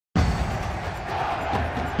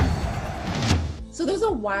So there's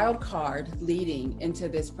a wild card leading into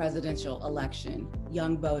this presidential election: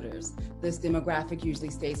 young voters. This demographic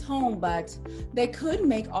usually stays home, but they could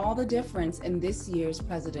make all the difference in this year's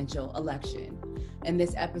presidential election. In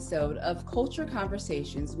this episode of Culture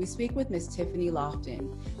Conversations, we speak with Ms. Tiffany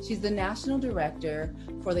Lofton. She's the National Director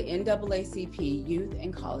for the NAACP Youth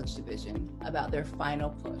and College Division about their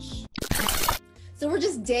final push. So we're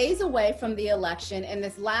just days away from the election and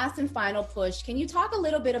this last and final push. Can you talk a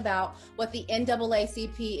little bit about what the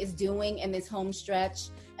NAACP is doing in this home stretch?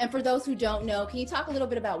 And for those who don't know, can you talk a little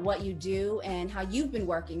bit about what you do and how you've been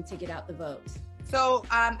working to get out the vote? So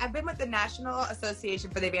I've been with the National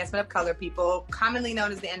Association for the Advancement of Colored People, commonly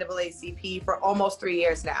known as the NAACP, for almost 3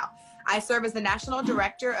 years now. I serve as the National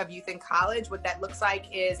Director of Youth and College. What that looks like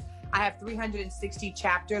is I have 360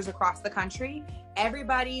 chapters across the country.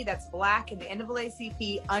 Everybody that's Black in the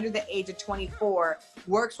NAACP under the age of 24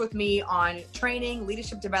 works with me on training,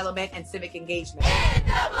 leadership development, and civic engagement.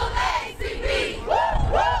 NAACP,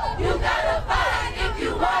 you gotta fight if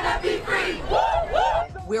you wanna be free.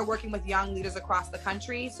 We're working with young leaders across the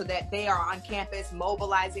country so that they are on campus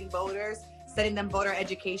mobilizing voters, setting them voter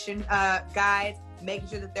education guides, making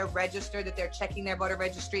sure that they're registered, that they're checking their voter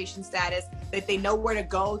registration status, that they know where to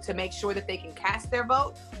go to make sure that they can cast their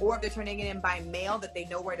vote, or if they're turning it in by mail, that they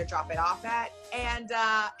know where to drop it off at. And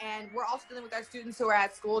we're also dealing with our students who are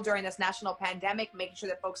at school during this national pandemic, making sure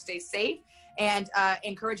that folks stay safe and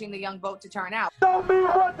encouraging the young vote to turn out. Show me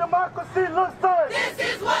what democracy looks like.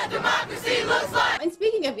 This is what democracy looks like. And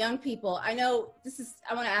speaking of young people, I want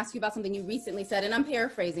to ask you about something you recently said, and I'm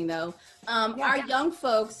paraphrasing though. Our young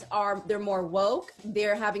folks they're more woke.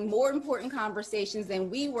 They're having more important conversations than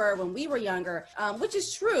we were when we were younger, which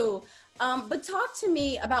is true. But talk to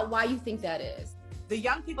me about why you think that is. The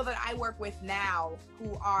young people that I work with now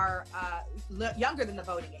who are younger than the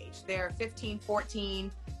voting age, they're 15,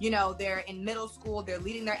 14, they're in middle school, they're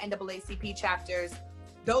leading their NAACP chapters.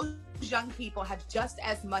 Those young people have just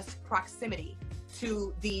as much proximity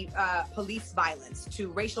to the police violence, to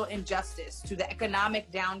racial injustice, to the economic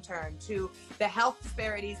downturn, to the health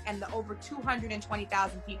disparities, and the over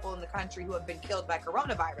 220,000 people in the country who have been killed by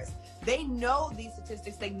coronavirus. They know these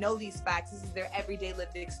statistics, they know these facts, this is their everyday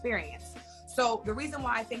lived experience. So the reason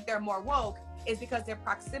why I think they're more woke is because their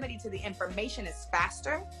proximity to the information is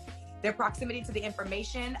faster. Their proximity to the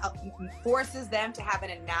information forces them to have an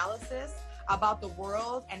analysis about the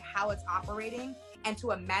world and how it's operating, and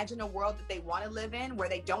to imagine a world that they want to live in where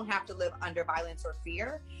they don't have to live under violence or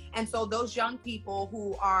fear. And so those young people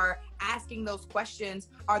who are asking those questions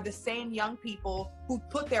are the same young people who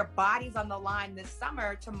put their bodies on the line this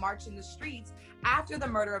summer to march in the streets after the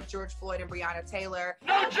murder of George Floyd and Breonna Taylor.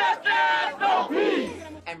 No justice, no peace.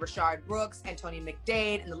 And Rashard Brooks and Tony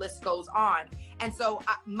McDade, and the list goes on. And so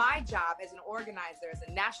my job as an organizer, as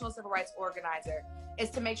a national civil rights organizer, is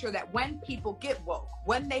to make sure that when people get woke,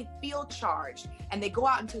 when they feel charged and they go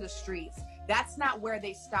out into the streets, that's not where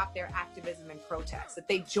they stop their activism and protest, that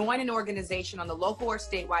they join an organization on the local or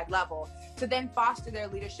statewide level to then foster their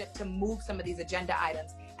leadership to move some of these agenda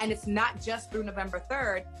items. And it's not just through November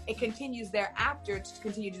 3rd, it continues thereafter to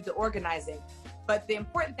continue to do the organizing. But the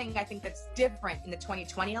important thing I think that's different in the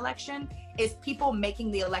 2020 election is people making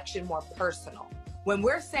the election more personal. When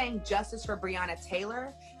we're saying justice for Breonna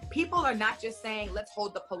Taylor, people are not just saying, let's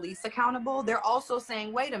hold the police accountable. They're also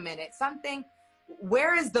saying, wait a minute,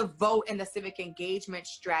 where is the vote and the civic engagement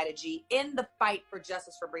strategy in the fight for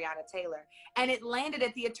justice for Breonna Taylor? And it landed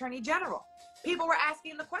at the Attorney General. People were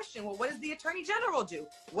asking the question, well, what does the Attorney General do?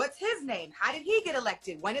 What's his name? How did he get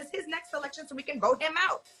elected? When is his next election so we can vote him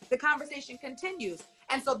out? The conversation continues.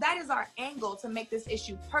 And so that is our angle, to make this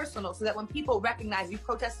issue personal, so that when people recognize you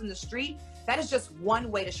protest in the street, that is just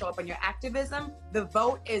one way to show up in your activism. The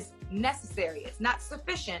vote is necessary. It's not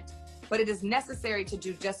sufficient, but it is necessary to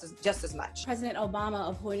do just as much. President Obama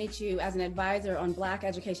appointed you as an advisor on Black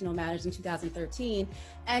educational matters in 2013,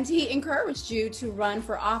 and he encouraged you to run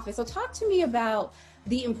for office. So talk to me about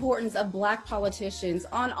the importance of Black politicians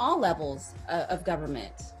on all levels of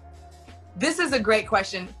government. This is a great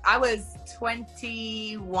question. I was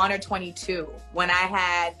 21 or 22 when I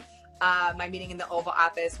had my meeting in the Oval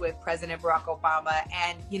Office with President Barack Obama.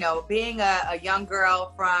 And, being a young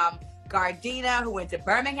girl from Gardena who went to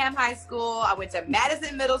Birmingham High School, I went to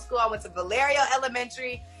Madison Middle School, I went to Valerio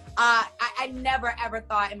Elementary. I never ever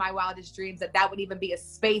thought in my wildest dreams that would even be a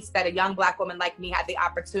space that a young Black woman like me had the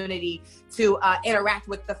opportunity to interact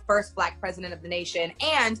with the first Black president of the nation.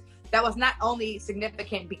 And that was not only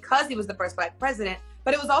significant because he was the first Black president,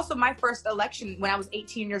 but it was also my first election when I was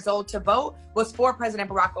 18 years old to vote was for President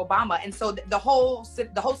Barack Obama. And so the whole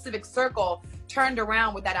civic circle turned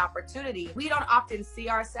around with that opportunity. We don't often see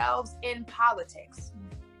ourselves in politics.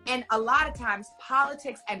 And a lot of times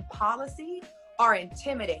politics and policy are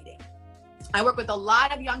intimidating. I work with a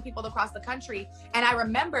lot of young people across the country, and I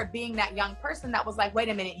remember being that young person that was like, wait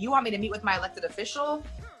a minute, you want me to meet with my elected official?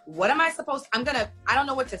 What am I supposed to, I don't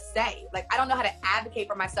know what to say. Like, I don't know how to advocate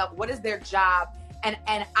for myself. What is their job? And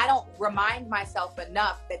I don't remind myself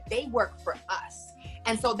enough that they work for us.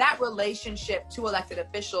 And so that relationship to elected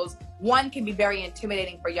officials, one, can be very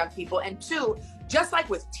intimidating for young people. And two, just like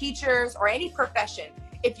with teachers or any profession,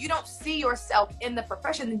 if you don't see yourself in the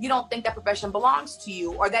profession, then you don't think that profession belongs to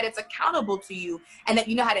you or that it's accountable to you and that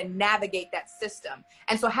you know how to navigate that system.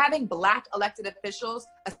 And so having Black elected officials,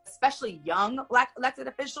 especially young Black elected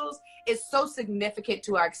officials, is so significant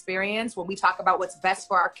to our experience when we talk about what's best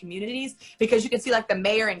for our communities, because you can see like the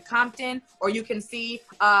mayor in Compton, or you can see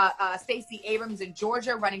Stacey Abrams in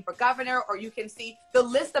Georgia running for governor, or you can see the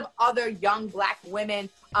list of other young Black women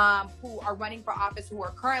who are running for office, who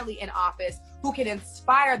are currently in office, who can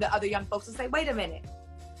inspire the other young folks to say, wait a minute,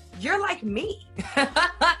 you're like me.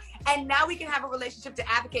 And now we can have a relationship to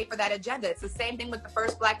advocate for that agenda. It's the same thing with the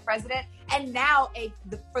first Black president. And now,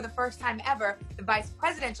 for the first time ever, the vice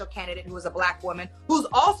presidential candidate, who is a Black woman, who's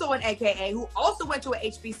also an AKA, who also went to a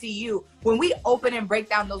HBCU. When we open and break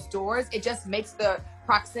down those doors, it just makes the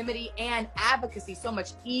proximity and advocacy so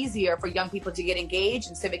much easier for young people to get engaged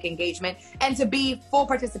in civic engagement and to be full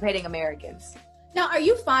participating Americans. Now, are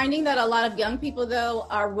you finding that a lot of young people, though,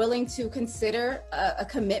 are willing to consider a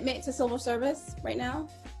commitment to civil service right now?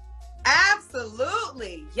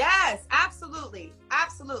 Absolutely. Yes, absolutely.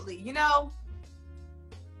 Absolutely. You know,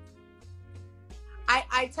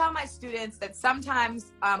 I tell my students that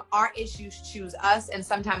sometimes our issues choose us and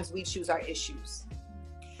sometimes we choose our issues.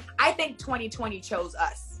 I think 2020 chose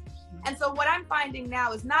us. And so what I'm finding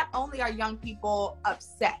now is not only are young people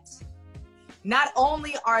upset, not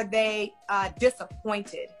only are they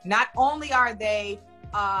disappointed, not only are they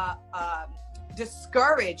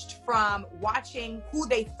discouraged from watching who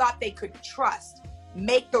they thought they could trust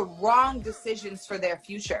make the wrong decisions for their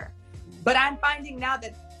future, but I'm finding now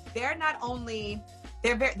that they're not only,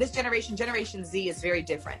 this Generation Z is very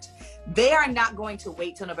different. They are not going to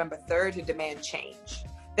wait till November 3rd to demand change.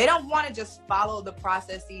 They don't want to just follow the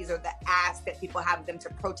processes or the ask that people have them to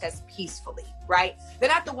protest peacefully, right? They're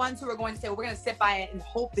not the ones who are going to say, well, we're going to sit by it and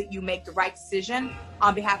hope that you make the right decision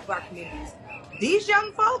on behalf of our communities. These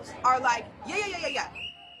young folks are like, yeah.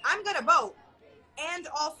 I'm going to vote. And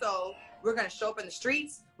also, we're going to show up in the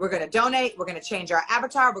streets. We're going to donate. We're going to change our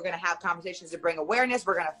avatar. We're going to have conversations to bring awareness.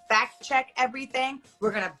 We're going to fact check everything.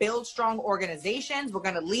 We're going to build strong organizations. We're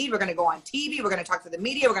going to lead. We're going to go on TV. We're going to talk to the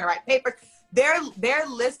media. We're going to write papers. Their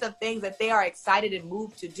list of things that they are excited and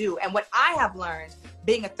moved to do. And what I have learned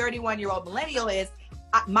being a 31-year-old millennial is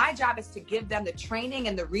my job is to give them the training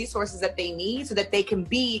and the resources that they need so that they can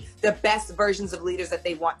be the best versions of leaders that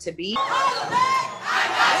they want to be.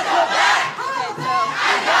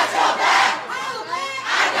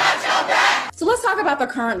 So let's talk about the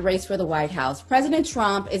current race for the White House. President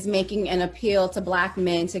Trump is making an appeal to Black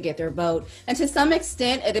men to get their vote. And to some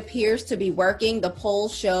extent, it appears to be working. The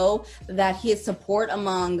polls show that his support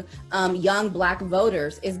among young Black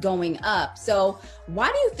voters is going up. So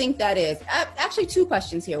why do you think that is? Actually, two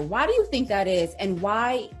questions here. Why do you think that is? And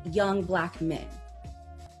why young Black men?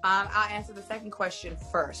 I'll answer the second question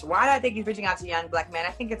first. Why do I think he's reaching out to young Black men?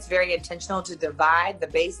 I think it's very intentional to divide the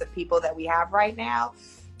base of people that we have right now,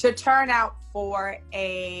 to turn out for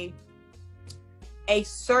a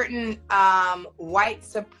certain white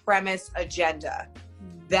supremacist agenda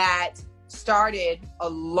that started a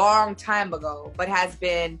long time ago, but has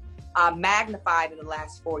been magnified in the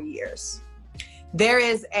last 4 years. There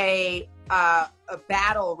is a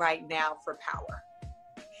battle right now for power.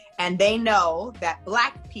 And they know that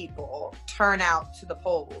Black people turn out to the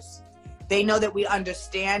polls. They know that we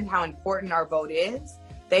understand how important our vote is.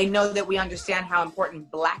 They know that we understand how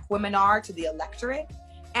important Black women are to the electorate.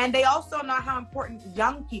 And they also know how important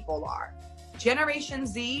young people are. Generation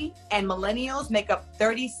Z and millennials make up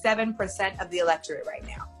 37% of the electorate right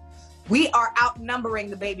now. We are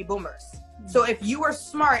outnumbering the baby boomers. So if you are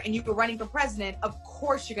smart and you were running for president, of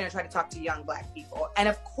course you're going to try to talk to young Black people. And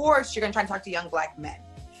of course you're going to try to talk to young Black men.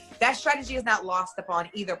 That strategy is not lost upon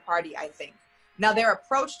either party, I think. Now, their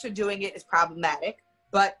approach to doing it is problematic,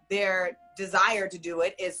 but their desire to do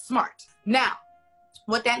it is smart. Now,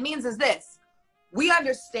 what that means is this. We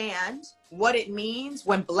understand what it means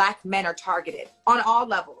when Black men are targeted on all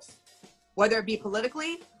levels, whether it be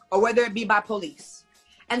politically or whether it be by police.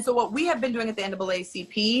 And so what we have been doing at the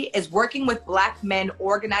NAACP is working with Black men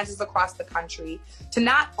organizers across the country to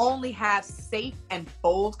not only have safe and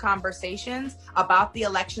bold conversations about the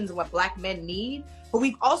elections and what Black men need, but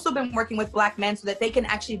we've also been working with Black men so that they can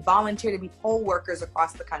actually volunteer to be poll workers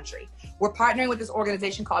across the country. We're partnering with this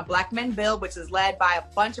organization called Black Men Build, which is led by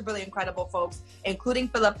a bunch of really incredible folks, including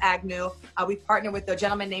Philip Agnew. We've partnered with a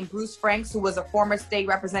gentleman named Bruce Franks, who was a former state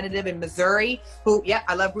representative in Missouri, who,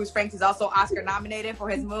 I love Bruce Franks. He's also Oscar nominated for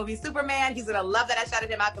his movie Superman. He's gonna love that I shouted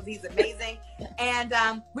him out because he's amazing. And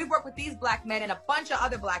we've worked with these Black men and a bunch of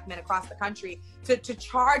other Black men across the country to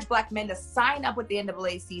charge Black men to sign up with the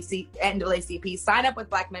NAACP, sign up with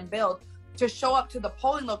Black Men Build, to show up to the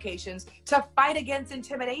polling locations to fight against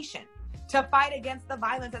intimidation, to fight against the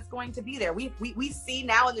violence that's going to be there. We see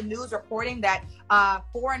now in the news reporting that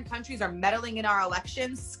foreign countries are meddling in our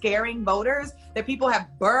elections, scaring voters, that people have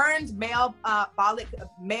burned mail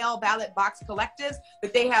ballot box collectives,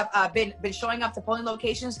 that they have been showing up to polling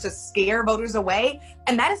locations to scare voters away.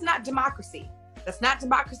 And that is not democracy. That's not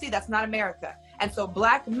democracy. That's not America. And so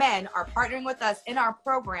Black men are partnering with us in our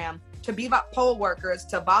program to be poll workers,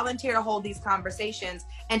 to volunteer to hold these conversations,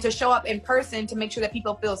 and to show up in person to make sure that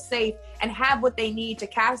people feel safe and have what they need to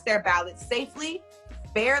cast their ballots safely,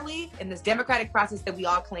 fairly, in this democratic process that we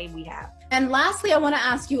all claim we have. And lastly, I want to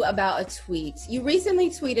ask you about a tweet. You recently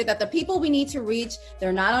tweeted that the people we need to reach,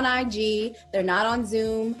 they're not on IG, they're not on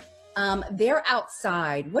Zoom, they're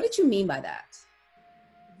outside. What did you mean by that?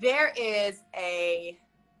 There is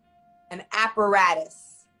an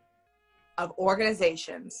apparatus of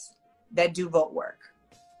organizations that do vote work.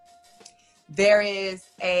 There is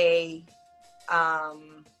a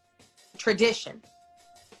tradition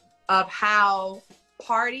of how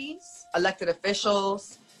parties, elected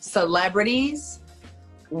officials, celebrities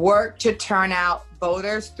work to turn out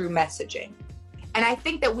voters through messaging. And I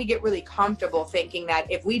think that we get really comfortable thinking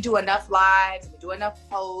that if we do enough lives, and we do enough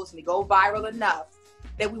posts, and we go viral enough,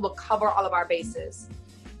 that we will cover all of our bases.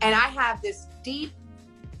 And I have this deep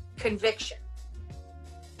conviction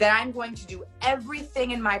that I'm going to do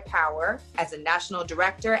everything in my power as a national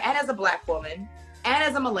director and as a Black woman and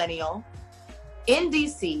as a millennial in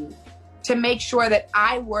DC to make sure that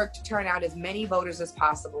I work to turn out as many voters as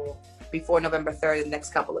possible before November 3rd, the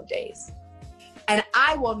next couple of days. And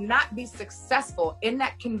I will not be successful in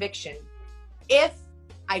that conviction if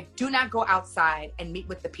I do not go outside and meet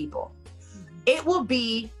with the people. It will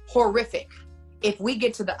be horrific if we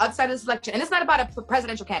get to the outside of this election, and it's not about a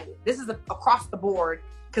presidential candidate. This is across the board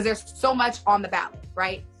because there's so much on the ballot,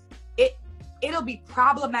 right? It'll be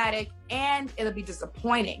problematic and it'll be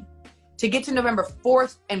disappointing to get to November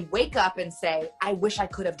 4th and wake up and say, I wish I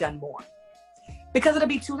could have done more. Because it'll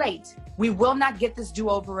be too late. We will not get this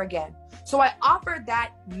do-over again. So I offered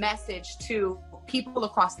that message to people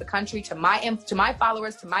across the country, to my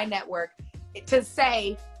followers, to my network, to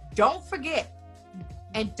say, don't forget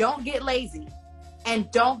and don't get lazy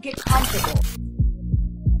and don't get comfortable.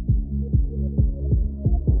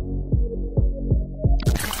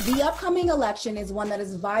 The upcoming election is one that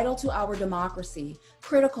is vital to our democracy,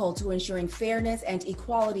 critical to ensuring fairness and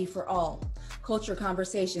equality for all. Culture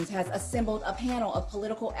Conversations has assembled a panel of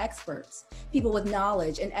political experts, people with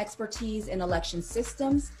knowledge and expertise in election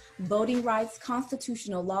systems, voting rights,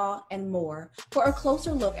 constitutional law, and more, for a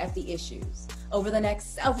closer look at the issues. Over the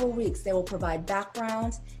next several weeks, they will provide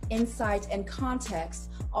background, insight, and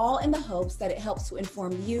context, all in the hopes that it helps to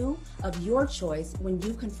inform you of your choice when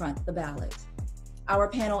you confront the ballot. Our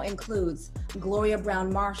panel includes Gloria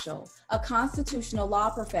Brown Marshall, a constitutional law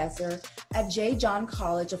professor at J. John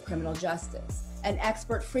College of Criminal Justice, an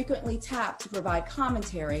expert frequently tapped to provide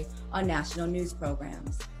commentary on national news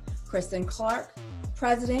programs. Kristen Clark,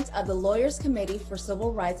 president of the Lawyers Committee for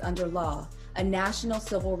Civil Rights Under Law, a national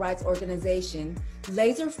civil rights organization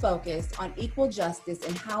laser-focused on equal justice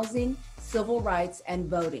in housing, civil rights, and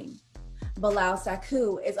voting. Bilal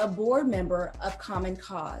Saku is a board member of Common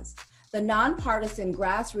Cause, the nonpartisan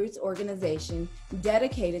grassroots organization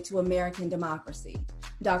dedicated to American democracy.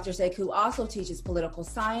 Dr. Sekou also teaches political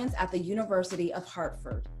science at the University of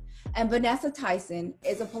Hartford. And Vanessa Tyson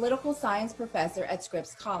is a political science professor at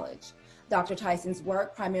Scripps College. Dr. Tyson's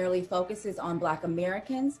work primarily focuses on Black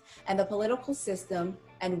Americans and the political system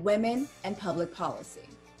and women and public policy.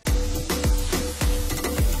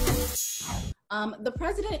 The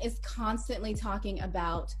president is constantly talking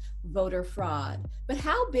about voter fraud, but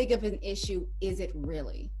how big of an issue is it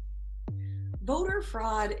really? Voter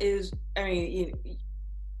fraud is,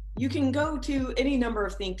 you can go to any number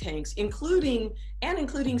of think tanks, including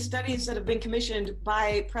studies that have been commissioned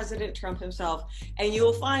by President Trump himself, and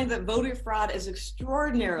you'll find that voter fraud is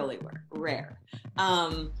extraordinarily rare.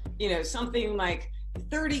 Something like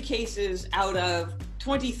 30 cases out of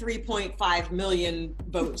 23.5 million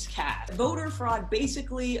votes cast. Voter fraud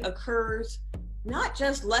basically occurs not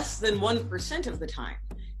just less than 1% of the time,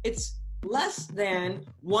 it's less than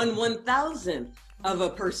 1/1000th of a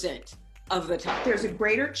percent of the time. There's a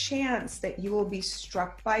greater chance that you will be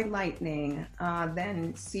struck by lightning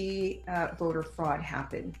than see voter fraud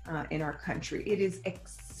happen in our country. It is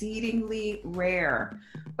exceedingly rare,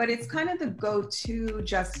 but it's kind of the go-to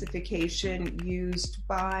justification used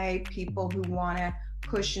by people who want to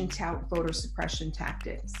push and tout voter suppression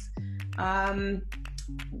tactics.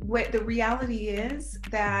 What the reality is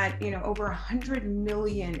that, over 100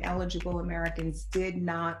 million eligible Americans did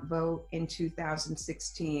not vote in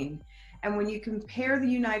 2016. And when you compare the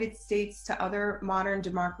United States to other modern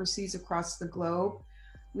democracies across the globe,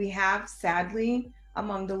 we have, sadly,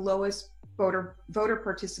 among the lowest voter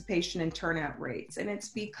participation and turnout rates. And it's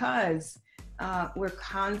because we're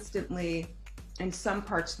constantly, in some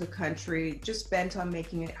parts of the country, just bent on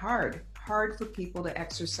making it hard for people to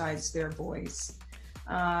exercise their voice.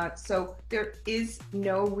 So there is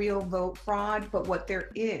no real vote fraud, but what there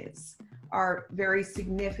is are very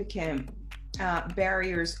significant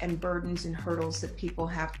barriers and burdens and hurdles that people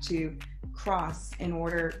have to cross in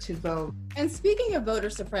order to vote. And speaking of voter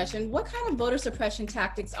suppression, what kind of voter suppression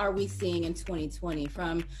tactics are we seeing in 2020?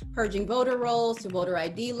 From purging voter rolls to voter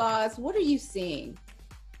ID laws, what are you seeing?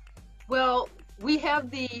 Well, we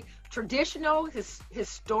have the traditional,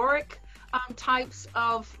 historic types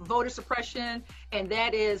of voter suppression, and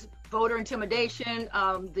that is voter intimidation.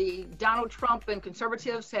 The Donald Trump and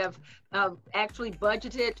conservatives have actually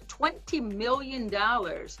budgeted $20 million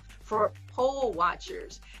for poll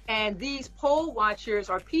watchers. And these poll watchers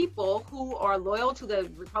are people who are loyal to the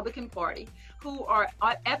Republican Party, who are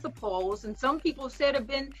at the polls, and some people said have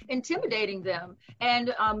been intimidating them.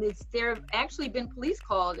 And there have actually been police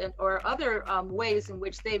called or other ways in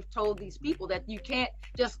which they've told these people that you can't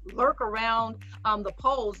just lurk around the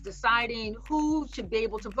polls deciding who should be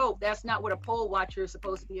able to vote. That's not what a poll watcher is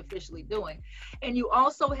supposed to be officially doing. And you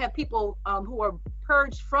also have people who are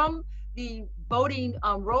purged from the voting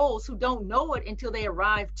rolls who don't know it until they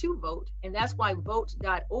arrive to vote. And that's why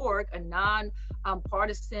vote.org, a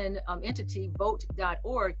non-partisan entity,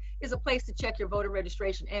 vote.org, is a place to check your voter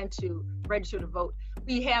registration and to register to vote.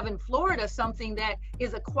 We have in Florida something that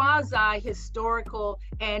is a quasi-historical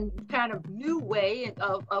and kind of new way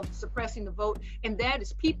of suppressing the vote, and that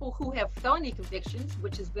is people who have felony convictions,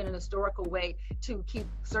 which has been an historical way to keep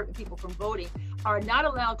certain people from voting, are not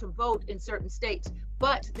allowed to vote in certain states.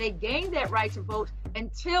 But they gain that right to vote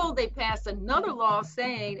until they pass another law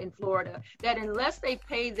saying in Florida that unless they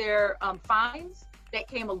pay their fines that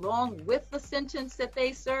came along with the sentence that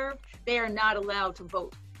they served, they are not allowed to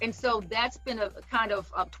vote. And so that's been a kind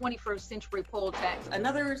of 21st century poll tax.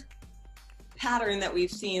 Another pattern that we've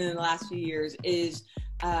seen in the last few years is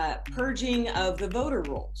purging of the voter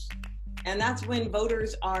rolls. And that's when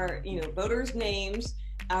voters are, voters' names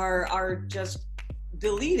are just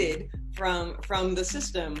deleted from the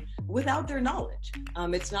system without their knowledge.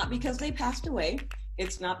 It's not because they passed away.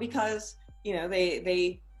 It's not because,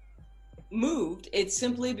 they moved. It's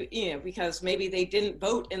simply, because maybe they didn't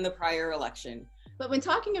vote in the prior election. But when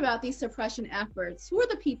talking about these suppression efforts, who are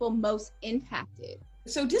the people most impacted?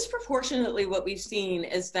 So disproportionately what we've seen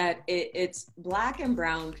is that it's Black and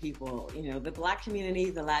brown people, the Black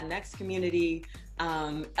community, the Latinx community,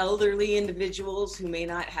 elderly individuals who may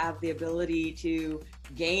not have the ability to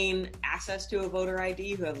gain access to a voter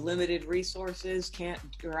ID, who have limited resources, can't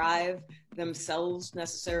drive themselves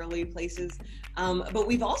necessarily places. But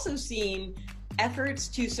we've also seen efforts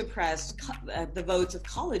to suppress the votes of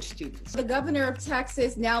college students. The governor of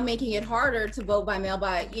Texas now making it harder to vote by mail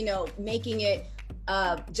by, making it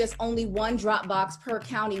just only one drop box per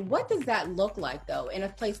county. What does that look like, though, in a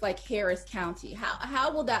place like Harris County?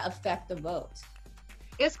 How will that affect the vote?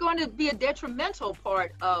 It's going to be a detrimental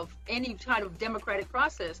part of any kind of democratic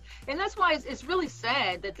process. And that's why it's really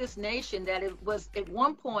sad that this nation, that it was at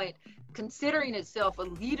one point considering itself a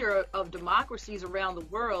leader of democracies around the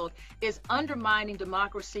world, is undermining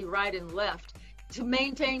democracy right and left to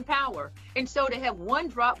maintain power. And so to have one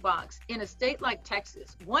drop box in a state like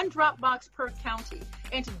Texas, one drop box per county,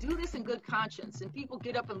 and to do this in good conscience, and people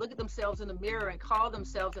get up and look at themselves in the mirror and call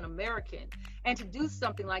themselves an American, and to do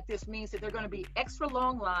something like this means that there are going to be extra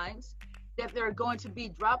long lines, that there are going to be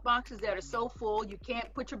drop boxes that are so full you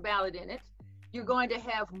can't put your ballot in it. You're going to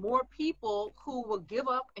have more people who will give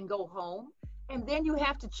up and go home. And then you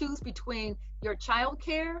have to choose between your child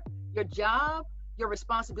care, your job, your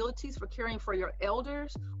responsibilities for caring for your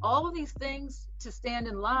elders, all of these things to stand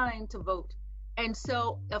in line to vote. And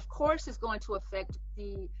so, of course, it's going to affect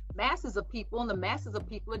the masses of people, and the masses of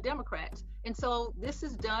people are Democrats. And so this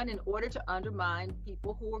is done in order to undermine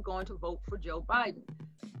people who are going to vote for Joe Biden.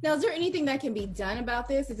 Now, is there anything that can be done about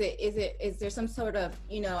this? Is there some sort of,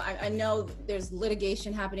 I know there's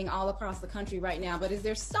litigation happening all across the country right now, but is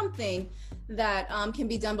there something that can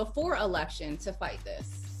be done before election to fight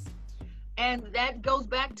this? And that goes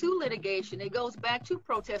back to litigation. It goes back to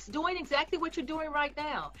protests, doing exactly what you're doing right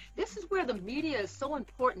now. This is where the media is so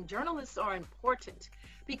important. Journalists are important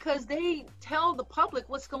because they tell the public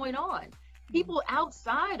what's going on. People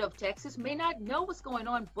outside of Texas may not know what's going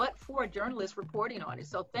on, but for a journalist reporting on it.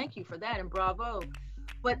 So thank you for that, and bravo.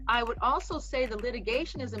 But I would also say the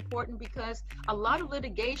litigation is important because a lot of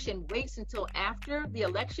litigation waits until after the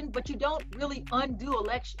election, but you don't really undo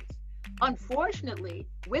elections. Unfortunately,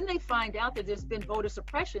 when they find out that there's been voter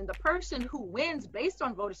suppression, the person who wins based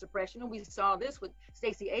on voter suppression, and we saw this with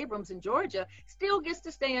Stacey Abrams in Georgia, still gets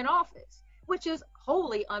to stay in office, which is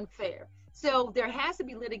wholly unfair. So there has to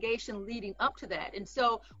be litigation leading up to that. And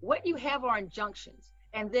so what you have are injunctions.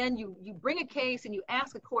 And then you bring a case and you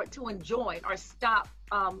ask a court to enjoin or stop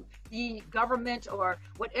the government or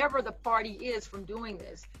whatever the party is from doing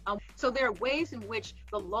this. So there are ways in which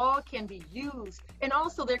the law can be used, and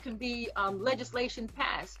also there can be legislation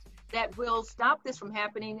passed that will stop this from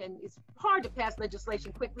happening. And it's hard to pass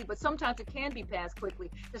legislation quickly, but sometimes it can be passed quickly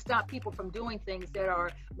to stop people from doing things that are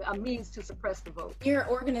a means to suppress the vote. Your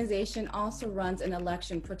organization also runs an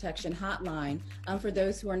election protection hotline. For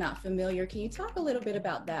those who are not familiar, can you talk a little bit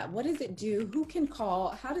about that? What does it do? Who can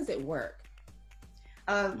call? How does it work?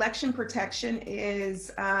 Election protection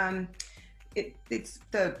is it's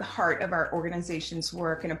the heart of our organization's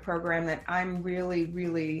work, and a program that I'm really,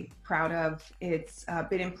 really proud of. It's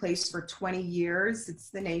been in place for 20 years. It's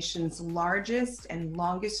the nation's largest and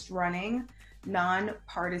longest running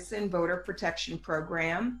nonpartisan voter protection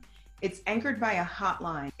program. It's anchored by a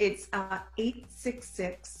hotline. It's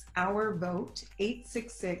 866-OUR-VOTE,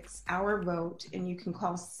 866-OUR-VOTE, and you can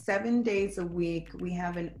call 7 days a week. We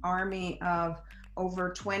have an army of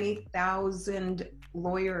over 20,000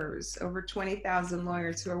 lawyers who are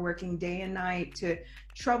working day and night to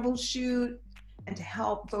troubleshoot and to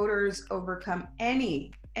help voters overcome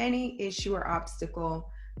any issue or obstacle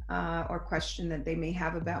or question that they may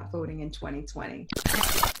have about voting in 2020.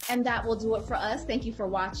 And that will do it for us. Thank you for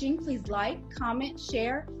watching. Please like, comment,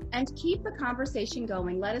 share, and keep the conversation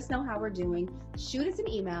going. Let us know how we're doing. Shoot us an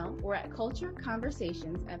email. We're at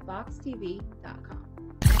cultureconversations@voxtv.com.